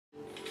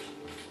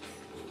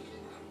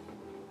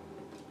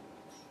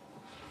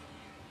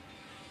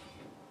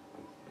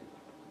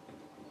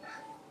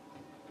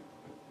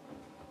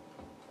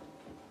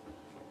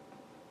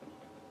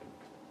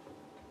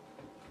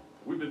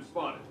been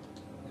spotted.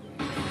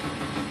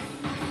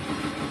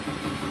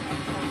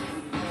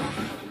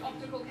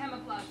 Optical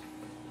camouflage.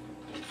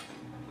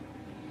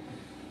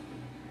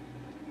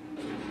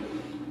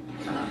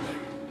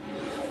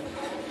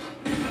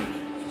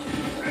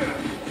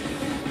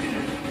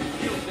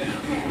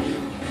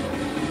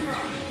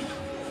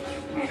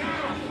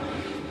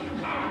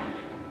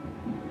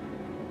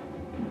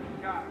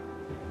 Got him.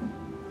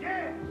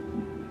 Yeah!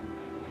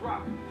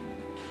 Drop it.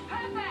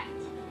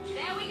 Perfect!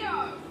 There we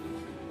go!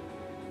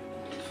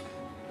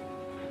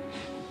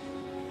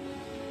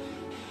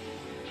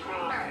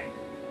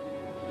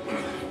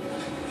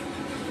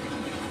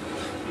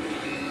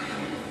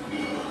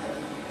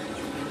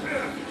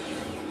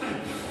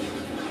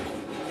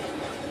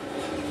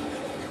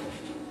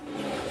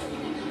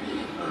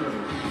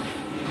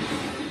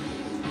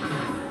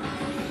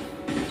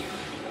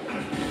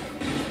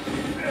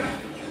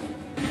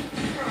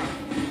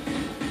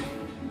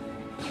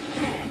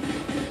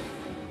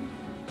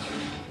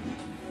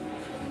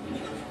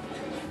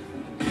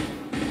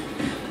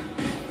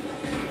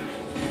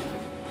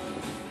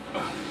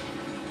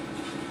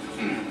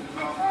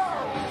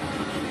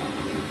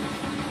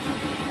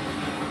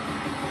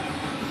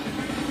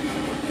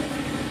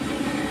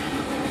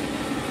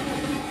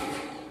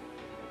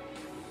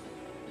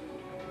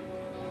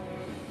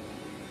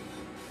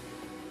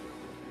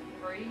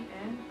 Free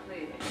and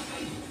clear.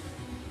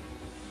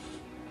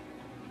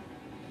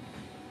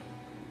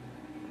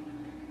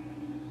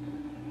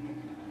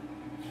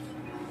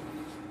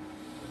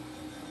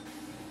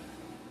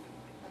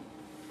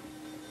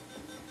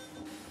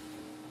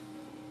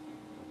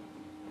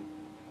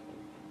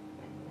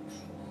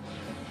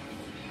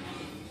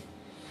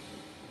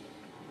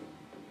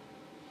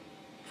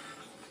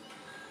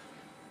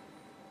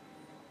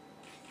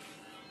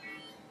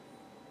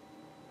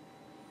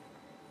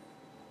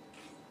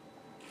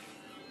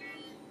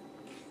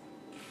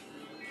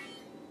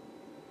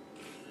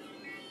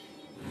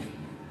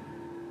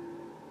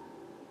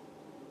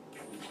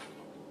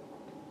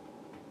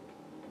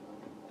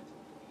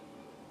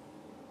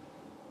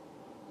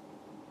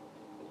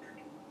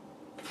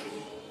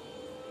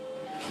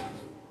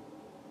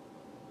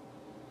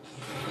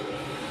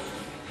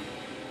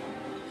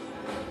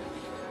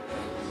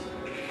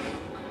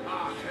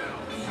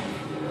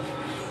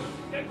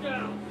 Get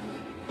down!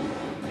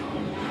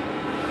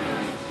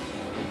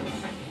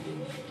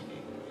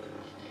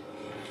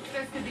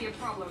 This could be a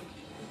problem.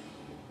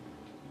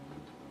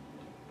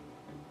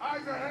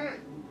 Eyes ahead!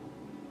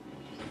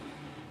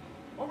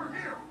 Over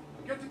here!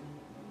 Get to...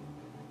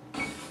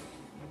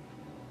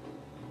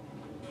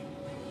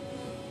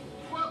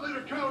 Squad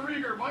Leader Cal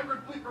Rieger,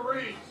 Migrant Fleet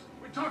Marines.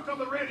 We talked on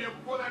the radio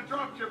before that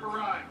dropship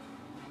arrived.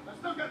 I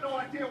still got no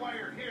idea why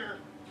you're here.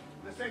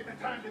 This ain't the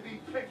time to be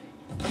picky.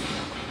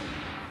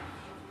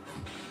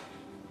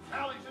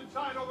 Tali's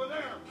inside over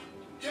there.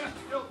 Jeff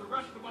killed the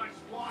rest of my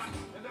squad,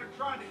 and they're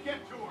trying to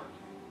get to her.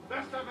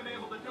 Best I've been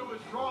able to do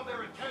is draw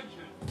their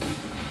attention.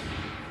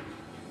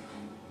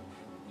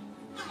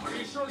 Are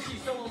you sure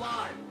she's still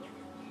alive?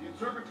 The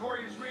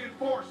observatory is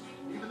reinforced.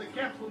 Even the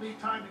Geth will need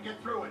time to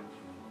get through it.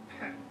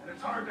 And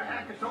it's hard to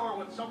hack a door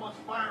when someone's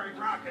firing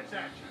rockets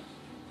at you.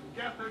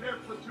 The Geth are near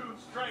platoon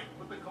strength,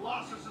 but the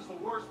Colossus is the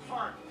worst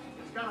part.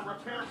 It's got a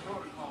repair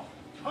protocol.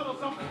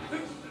 Huddles up and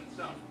fixes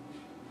itself.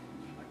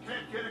 I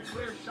can't get a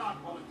clear shot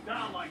while it's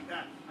down like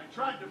that. I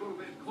tried to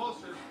move in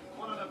closer.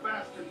 One of the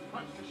bastards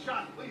punched a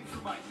shot clean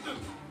through my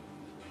suit.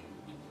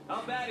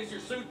 How bad is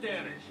your suit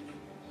damaged?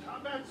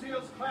 Combat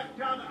SEALs clamped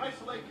down to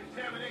isolate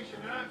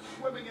contamination, and I'm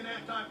swimming in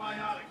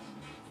antibiotics.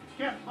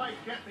 Geth might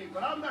get me,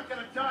 but I'm not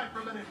going to die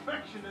from an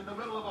infection in the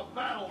middle of a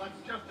battle.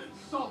 That's just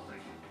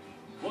insulting.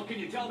 What can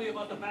you tell me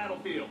about the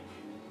battlefield?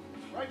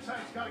 Right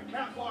side's got a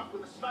catwalk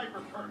with a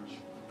sniper perch.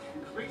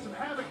 You can make some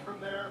havoc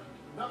from there.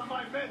 None of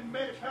my men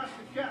made it past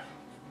the Geth.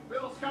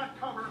 Bill's got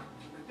cover.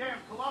 The damn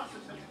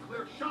Colossus has a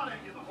clear shot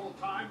at you the whole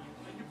time,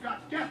 and you've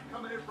got Geth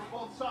coming in from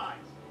both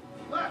sides.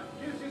 Left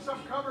gives you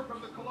some cover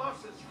from the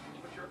Colossus,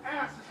 but your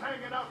ass is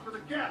hanging out for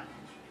the Geth.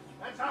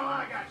 That's how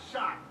I got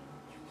shot.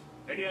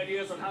 Any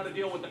ideas on how to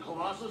deal with the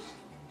Colossus?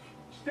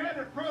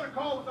 Standard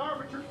protocol with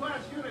Arbiter-class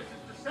units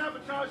is to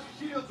sabotage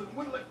the shields and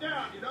whittle it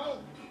down, you know?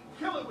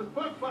 Kill it with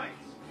bug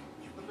bites.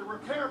 But the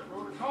repair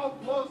protocol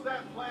blows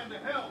that plan to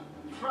hell.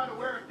 You try to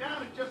wear it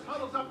down, it just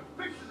huddles up and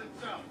fixes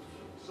itself.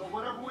 So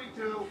whatever we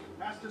do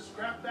has to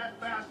scrap that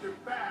bastard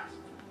fast.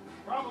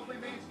 Probably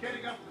means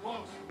getting up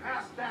close,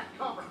 past that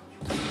cover.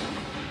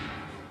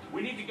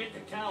 We need to get to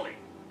Tali.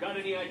 Got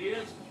any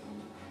ideas?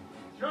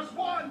 Just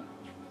one.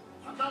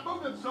 I'm not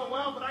moving so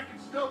well, but I can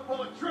still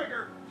pull a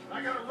trigger.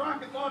 I got a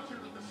rocket launcher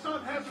that the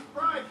sun hasn't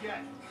fried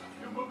yet.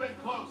 You move in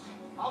close.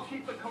 I'll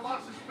keep the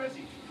Colossus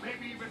busy.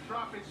 Maybe even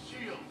drop its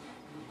shields.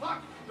 With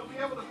luck, you'll be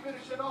able to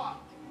finish it off.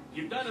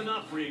 You've done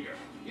enough, Rieger.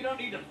 You don't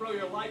need to throw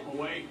your life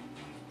away.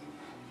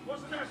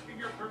 Wasn't asking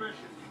your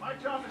permission. My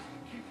job is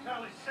to keep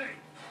Tali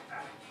safe.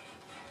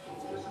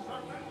 This is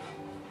our man.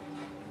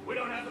 We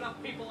don't have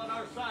enough people on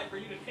our side for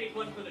you to take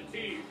one for the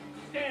team.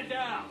 Stand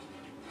down.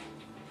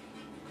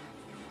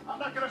 I'm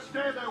not gonna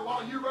stand there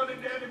while you run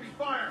into enemy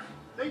fire.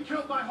 They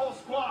killed my whole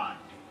squad.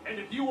 And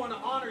if you want to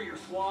honor your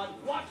squad,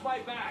 watch my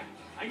back.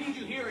 I need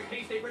you here in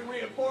case they bring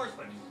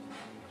reinforcements.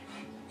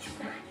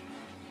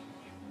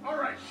 All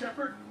right,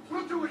 Shepard.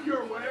 We'll do it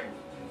your way.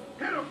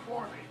 Hit him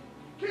for me.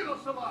 Keep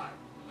us alive.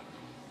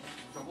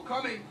 Trouble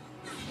coming.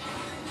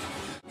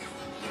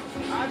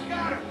 I've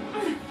got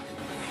him.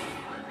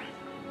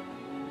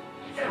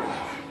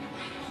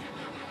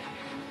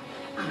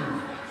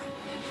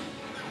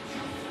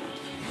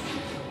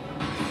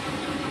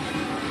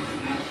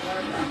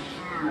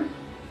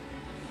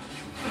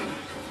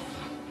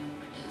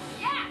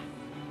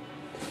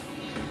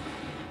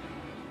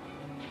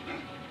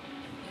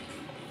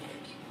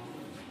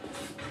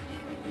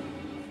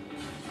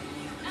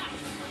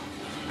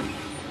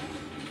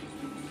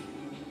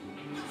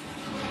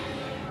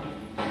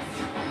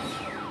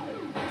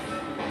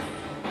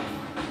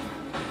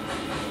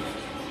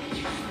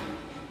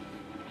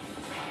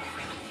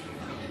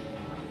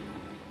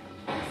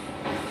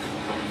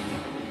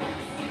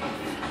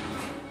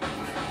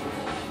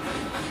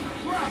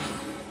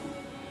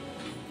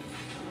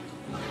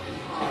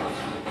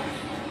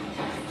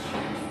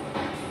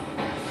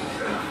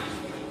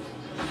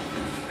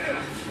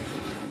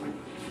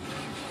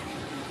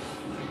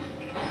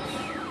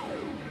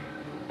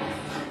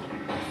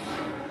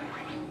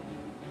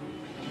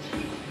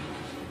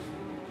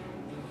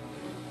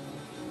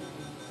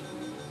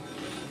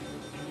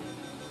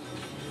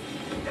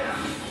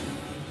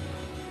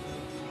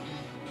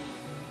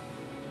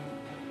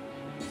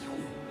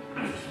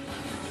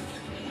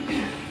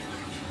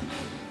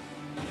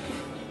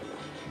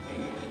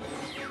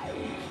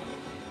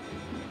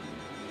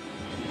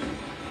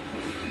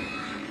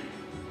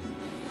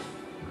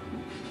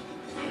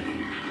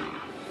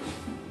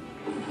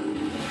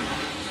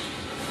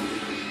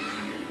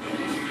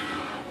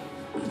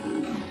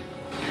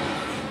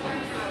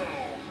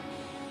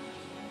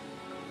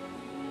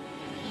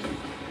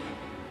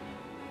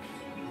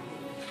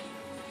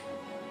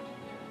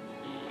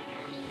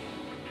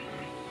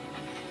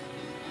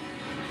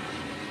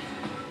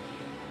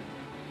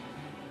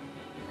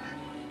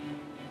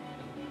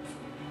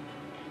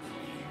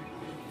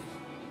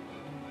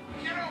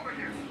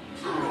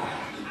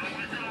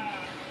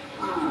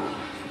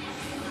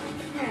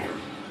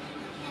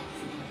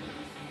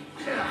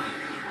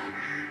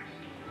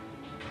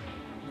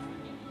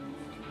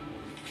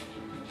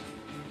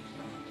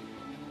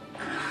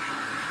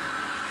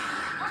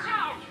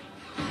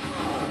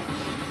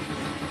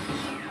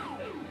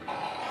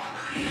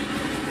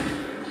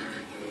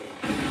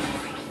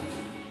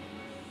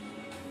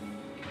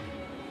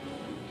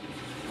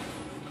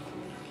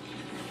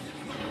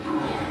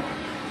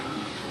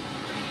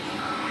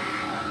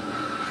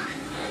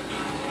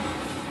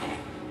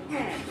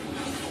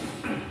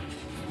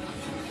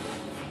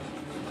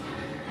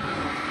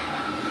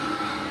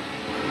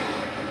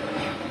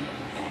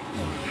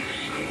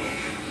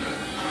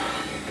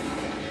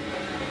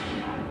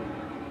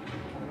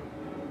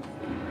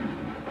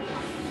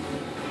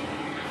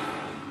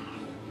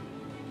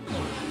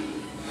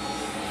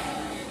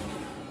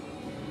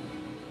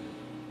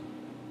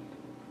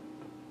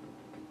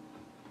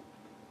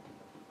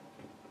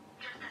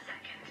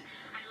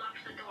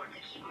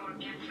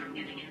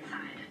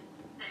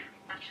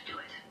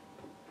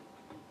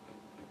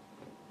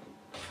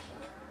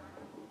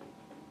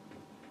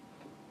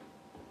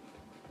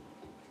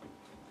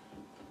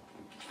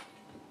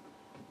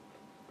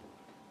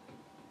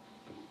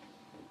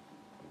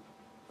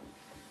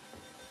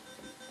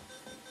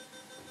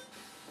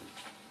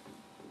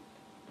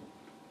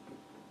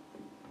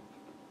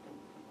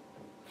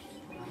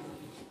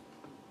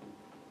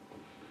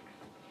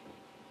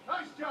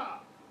 Nice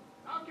job.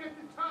 I'll get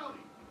to Tali.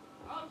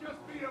 I'll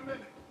just be a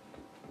minute.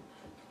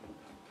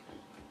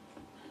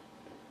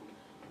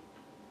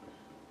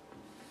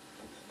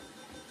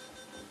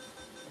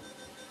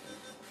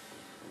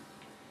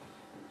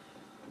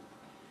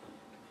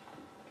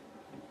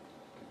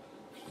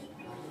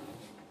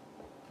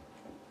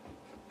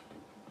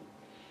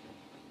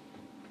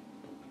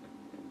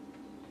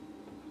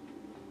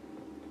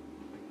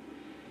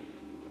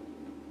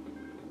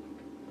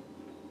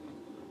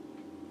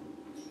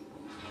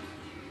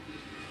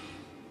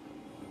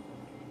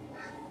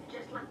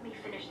 Just let me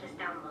finish this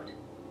download.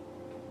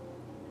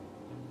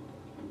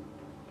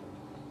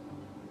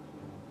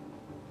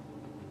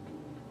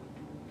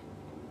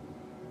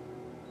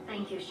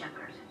 Thank you,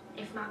 Shepard.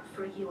 If not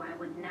for you, I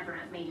would never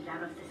have made it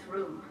out of this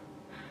room.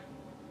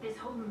 This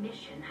whole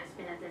mission has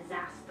been a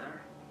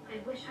disaster.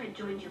 I wish I'd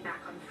joined you back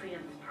on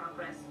Freedom's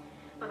Progress,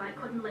 but I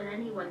couldn't let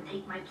anyone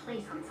take my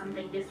place on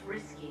something this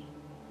risky.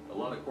 A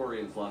lot of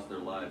Quarians lost their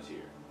lives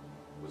here.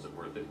 Was it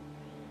worth it?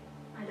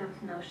 I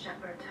don't know,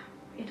 Shepard.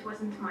 It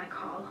wasn't my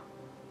call.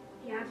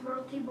 The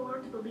Admiralty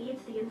Board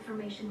believed the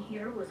information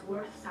here was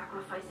worth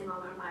sacrificing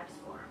all our lives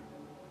for.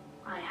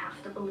 I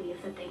have to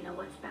believe that they know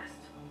what's best.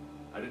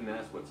 I didn't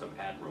ask what some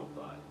admiral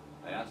thought.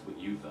 I asked what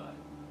you thought.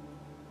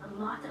 A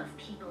lot of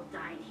people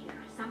died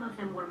here. Some of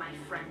them were my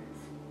friends.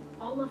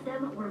 All of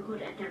them were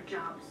good at their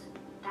jobs.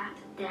 That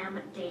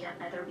damn data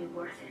better be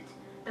worth it.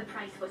 The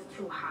price was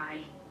too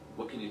high.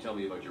 What can you tell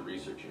me about your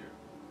research here?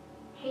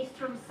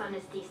 Haystrom's sun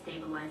is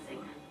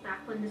destabilizing.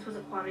 Back when this was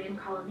a Quarian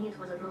colony, it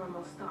was a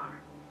normal star.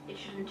 It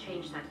shouldn't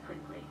change that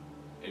quickly.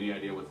 Any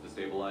idea what's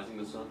destabilizing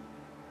the sun?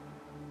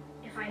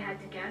 If I had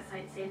to guess,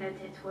 I'd say that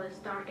it was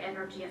dark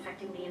energy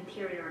affecting the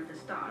interior of the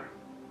star.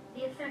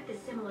 The effect is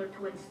similar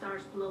to when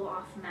stars blow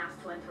off mass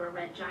to enter a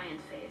red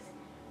giant phase.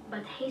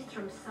 But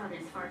Haystrom's sun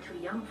is far too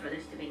young for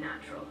this to be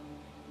natural.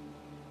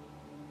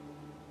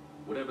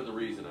 Whatever the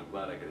reason, I'm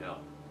glad I could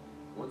help.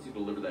 Once you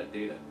deliver that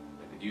data,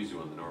 I could use you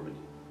on the Normandy.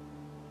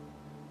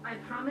 I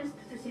promised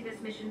to see this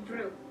mission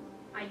through.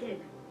 I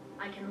did.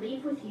 I can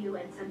leave with you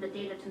and send the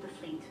data to the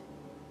fleet.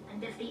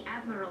 And if the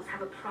admirals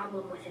have a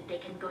problem with it, they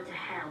can go to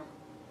hell.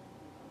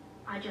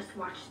 I just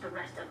watched the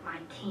rest of my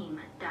team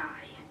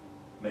die.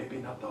 Maybe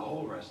not the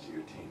whole rest of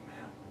your team,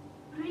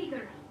 man.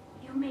 Rieger,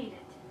 you made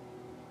it.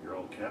 Your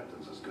old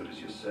captain's as good as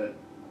you said.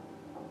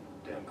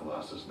 Damn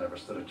Colossus never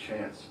stood a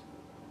chance.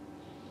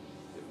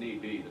 If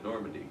need be, the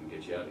Normandy can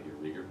get you out of here,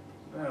 Rieger.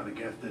 Well, the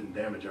Geth didn't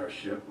damage our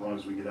ship. As long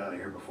as we get out of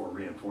here before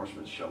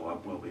reinforcements show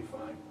up, we'll be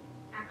fine.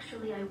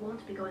 Actually, I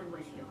won't be going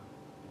with you.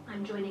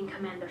 I'm joining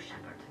Commander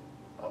Shepard.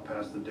 I'll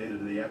pass the data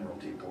to the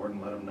Admiralty board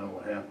and let them know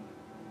what happened.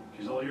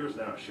 She's all yours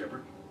now,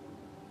 Shepard.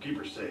 Keep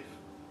her safe.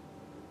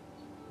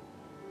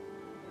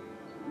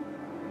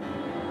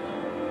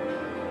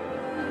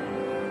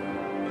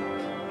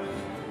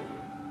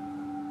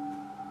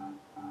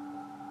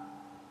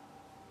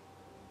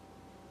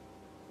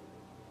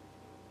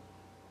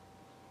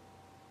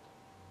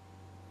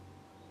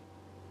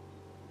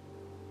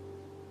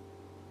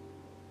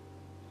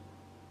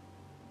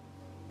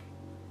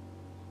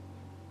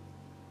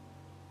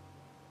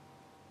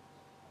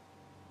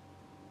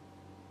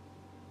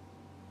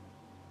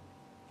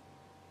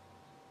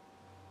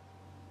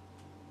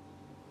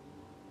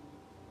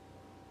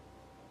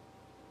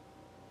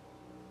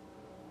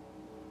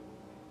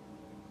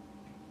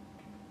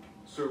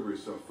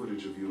 Cerberus saw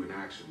footage of you in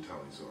action,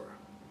 Tali.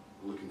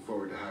 We're looking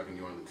forward to having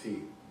you on the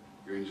team.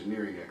 Your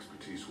engineering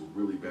expertise will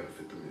really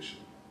benefit the mission.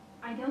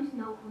 I don't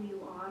know who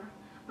you are,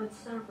 but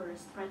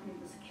Cerberus threatened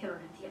the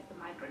security of the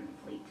migrant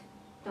fleet.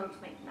 Don't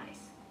make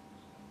nice.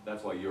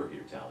 That's why you're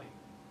here, Tali.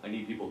 I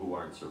need people who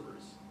aren't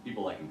Cerberus.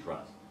 People I can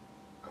trust.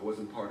 I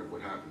wasn't part of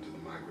what happened to the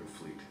migrant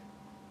fleet,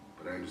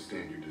 but I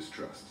understand your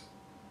distrust.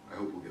 I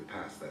hope we'll get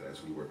past that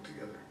as we work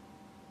together.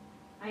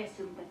 I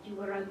assumed that you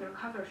were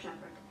undercover,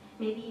 Shepard.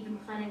 Maybe even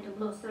planning to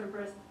blow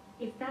Cerberus.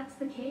 If that's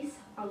the case,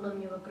 I'll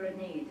loan you a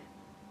grenade.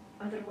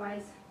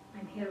 Otherwise,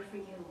 I'm here for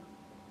you,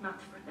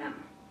 not for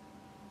them.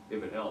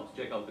 If it helps,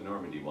 check out the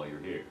Normandy while you're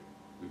here.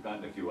 We've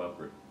gotten a few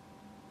upgrades.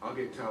 I'll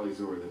get Tali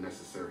the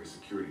necessary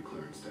security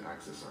clearance to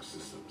access our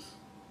systems.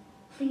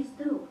 Please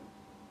do.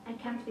 I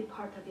can't be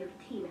part of your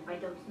team if I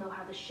don't know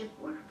how the ship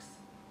works.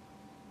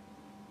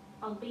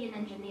 I'll be in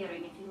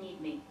engineering if you need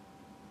me.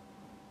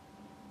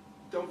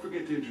 Don't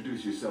forget to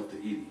introduce yourself to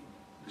Edie,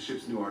 the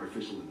ship's new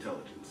artificial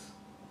intelligence.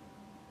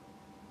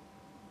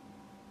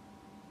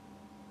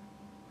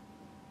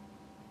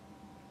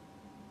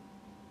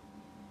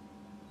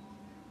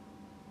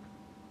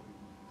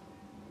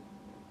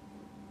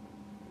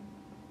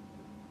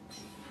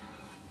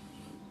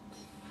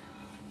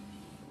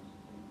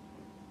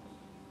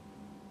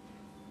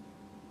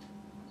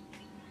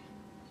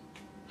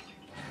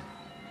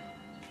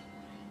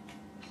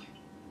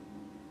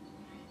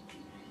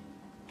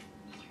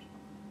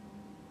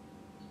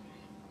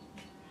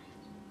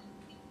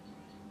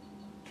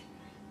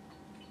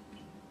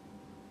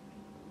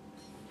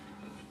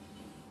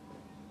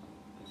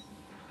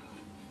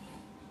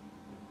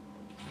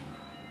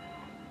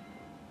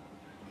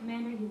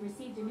 Commander, you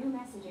received a new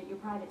message at your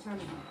private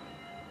terminal.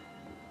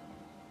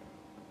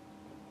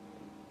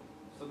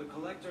 So the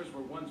Collectors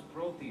were once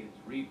Protheans,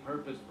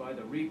 repurposed by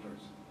the Reapers.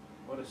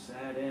 What a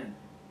sad end.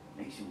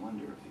 Makes you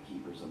wonder if the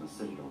Keepers on the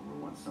Citadel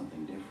were once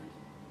something different.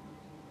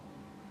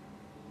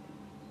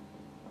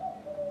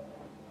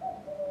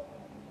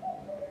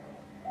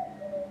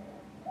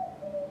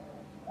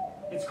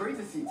 It's great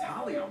to see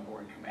Tali on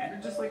board, Commander,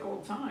 just like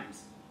old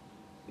times.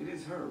 It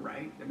is her,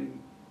 right? I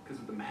mean, because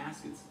of the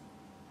mask,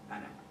 I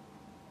know.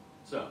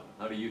 So,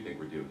 how do you think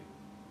we're doing?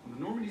 Well,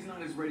 the Normandy's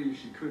not as ready as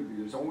she could be.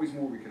 There's always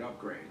more we could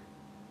upgrade.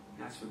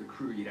 As for the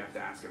crew, you'd have to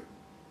ask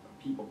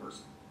a people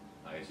person.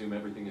 I assume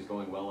everything is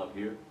going well up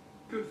here?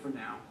 Good for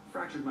now.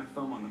 Fractured my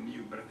thumb on the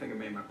mute, but I think I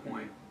made my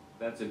point.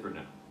 That's it for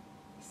now.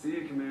 See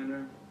you,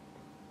 Commander.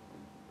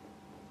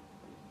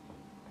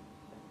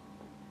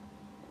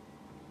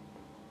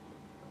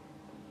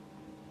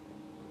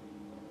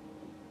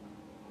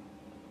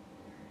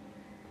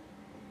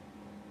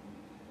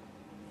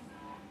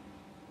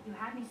 You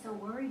had me so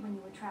worried when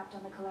you were trapped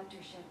on the Collector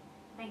ship.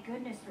 Thank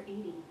goodness for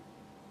Edie.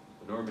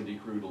 The Normandy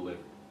crew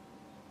delivered,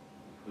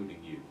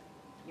 including you.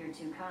 You're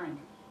too kind.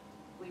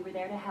 We were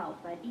there to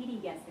help, but Edie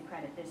gets the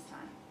credit this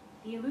time.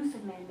 The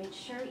Elusive Man made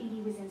sure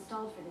Edie was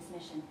installed for this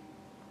mission.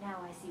 Now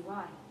I see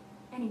why.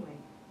 Anyway,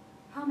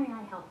 how may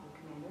I help you,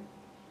 Commander?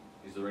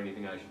 Is there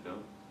anything I should know?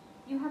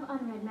 You have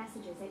unread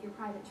messages at your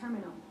private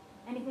terminal.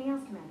 Anything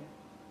else, Commander?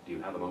 Do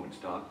you have a moment to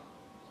talk?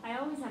 I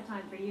always have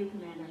time for you,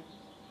 Commander.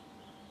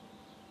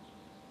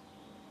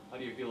 How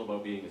do you feel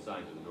about being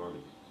assigned to the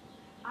Normandy?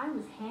 I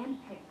was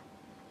handpicked.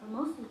 For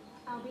most of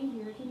I'll be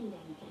here if you need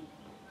anything.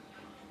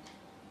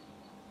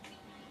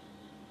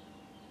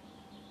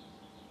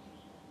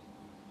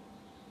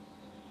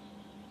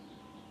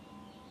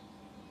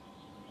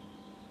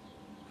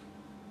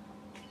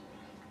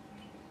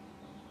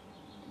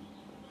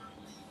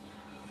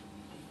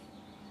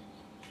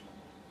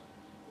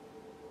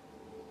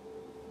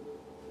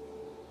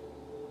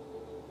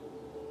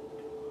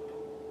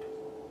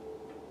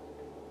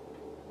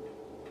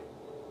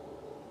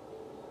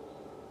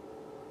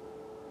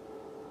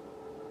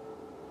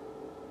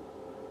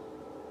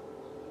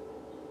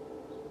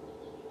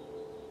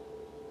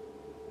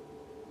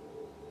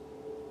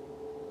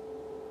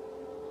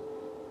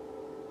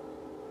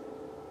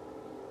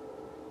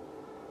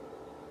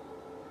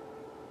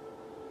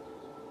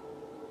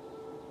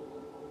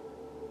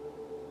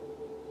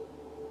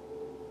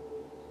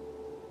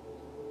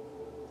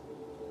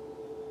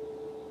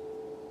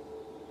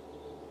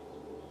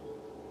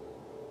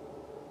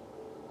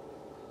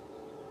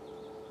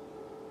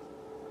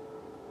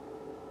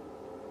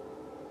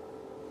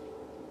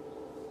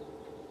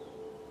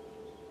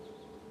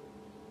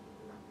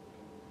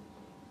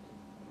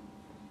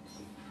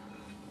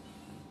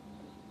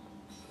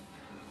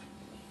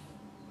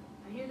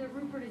 I hear that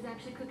Rupert is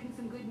actually cooking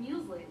some good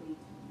meals lately.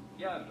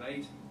 Yeah,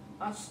 right.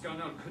 That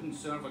scunner couldn't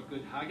serve a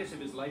good haggis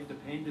if his life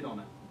depended on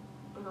it.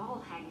 But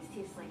all haggis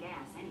taste like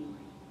ass anyway.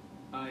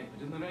 Aye,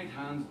 but in the right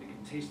hands, it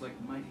can taste like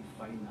mighty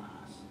fine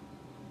ass.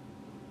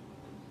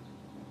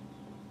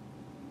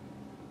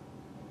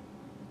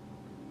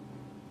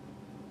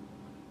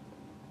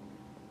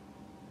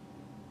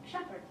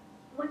 Shepard,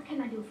 what can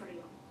I do for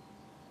you?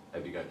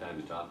 Have you got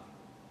time to talk?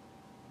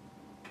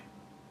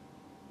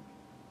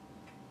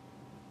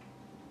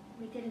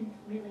 We didn't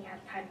really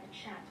have time to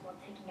chat while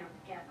taking out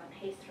the gap on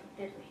Haystrom,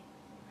 did we?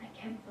 I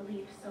can't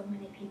believe so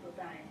many people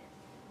died.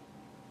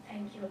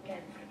 Thank you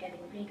again for getting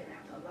Rieger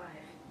out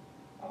alive.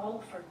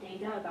 All for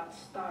data about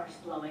stars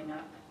blowing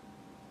up.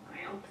 I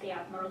hope the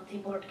Admiralty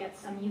Board gets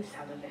some use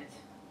out of it.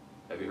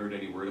 Have you heard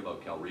any word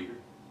about Cal Rieger?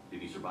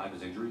 Did he survive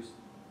his injuries?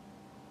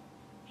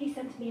 He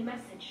sent me a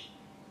message.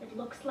 It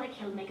looks like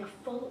he'll make a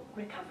full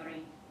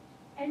recovery.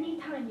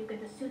 Anytime you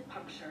get a suit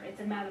puncture,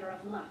 it's a matter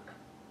of luck.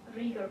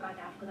 Rieger got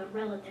out with a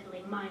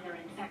relatively minor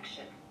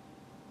infection.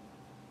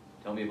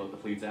 Tell me about the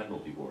fleet's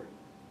Admiralty Board.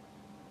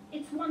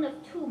 It's one of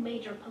two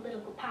major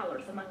political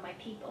powers among my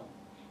people.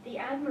 The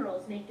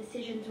admirals make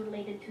decisions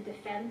related to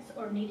defense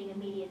or needing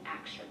immediate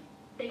action.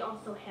 They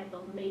also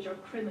handle major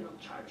criminal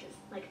charges,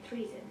 like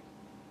treason.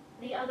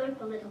 The other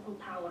political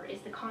power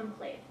is the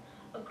Conclave,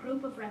 a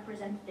group of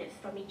representatives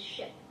from each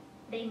ship.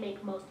 They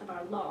make most of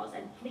our laws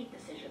and fleet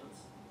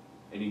decisions.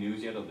 Any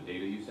news yet on the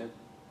data you sent?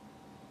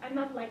 I'm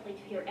not likely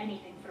to hear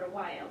anything for a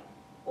while,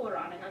 or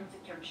on an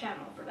unsecured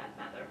channel for that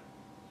matter.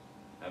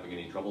 Having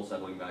any trouble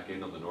settling back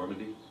in on the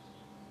Normandy?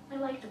 I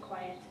like the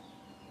quiet.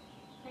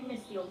 I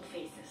miss the old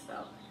faces,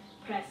 though.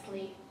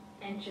 Presley,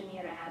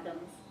 Engineer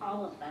Adams,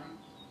 all of them.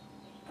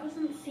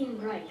 Doesn't seem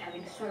right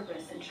having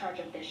Cerberus in charge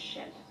of this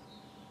ship.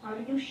 Are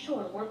you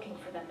sure working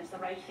for them is the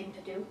right thing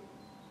to do?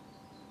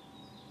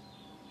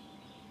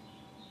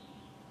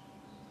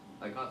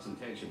 I caught some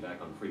tension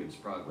back on Freedom's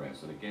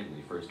Progress, and again when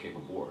he first came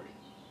aboard.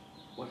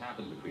 What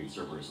happened between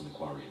Cerberus and the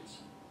Quarians?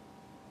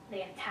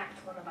 They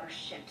attacked one of our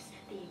ships,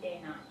 the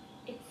Idena.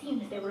 It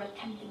seems they were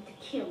attempting to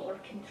kill or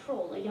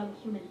control a young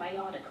human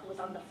biotic who was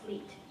on the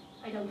fleet.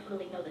 I don't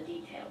really know the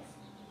details.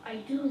 I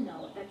do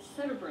know that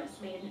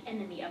Cerberus made an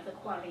enemy of the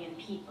Quarian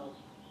people.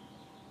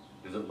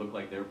 Does it look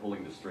like they're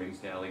pulling the strings,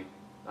 Tali?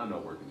 I'm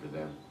not working for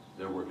them.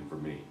 They're working for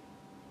me.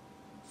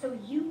 So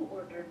you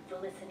ordered the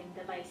listening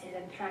devices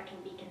and tracking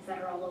beacons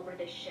that are all over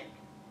this ship.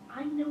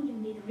 I know you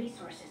need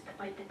resources to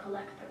fight the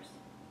Collectors,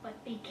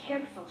 but be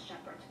careful,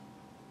 Shepard.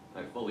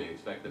 I fully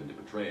expect them to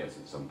betray us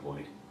at some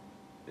point,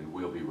 and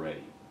we'll be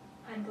ready.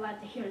 I'm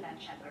glad to hear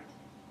that, Shepard.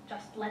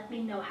 Just let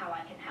me know how I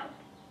can help.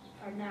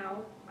 For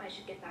now, I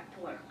should get back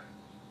to work.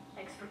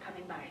 Thanks for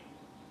coming by.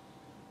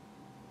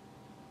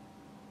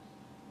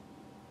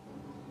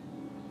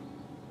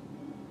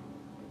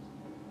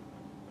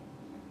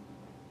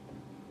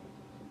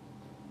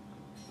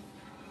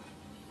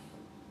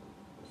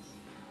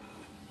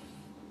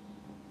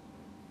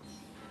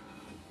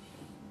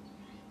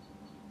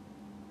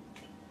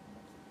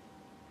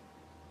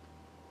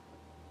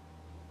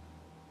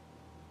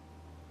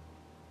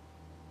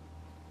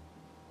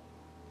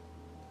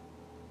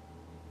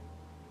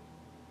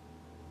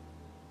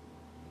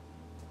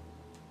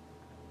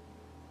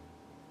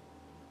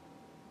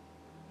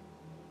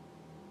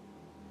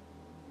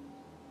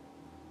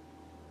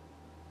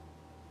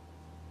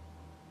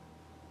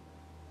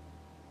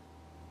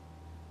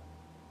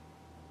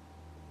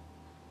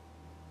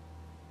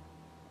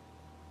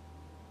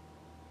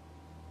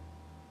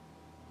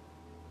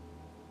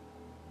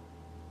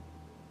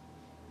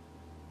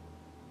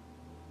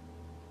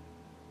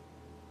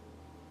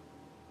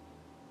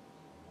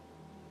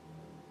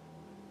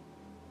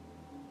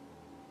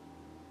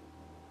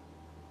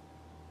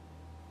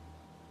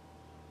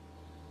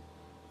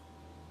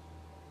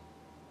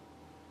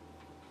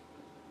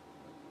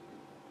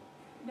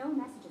 no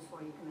messages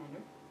for you,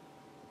 Commander.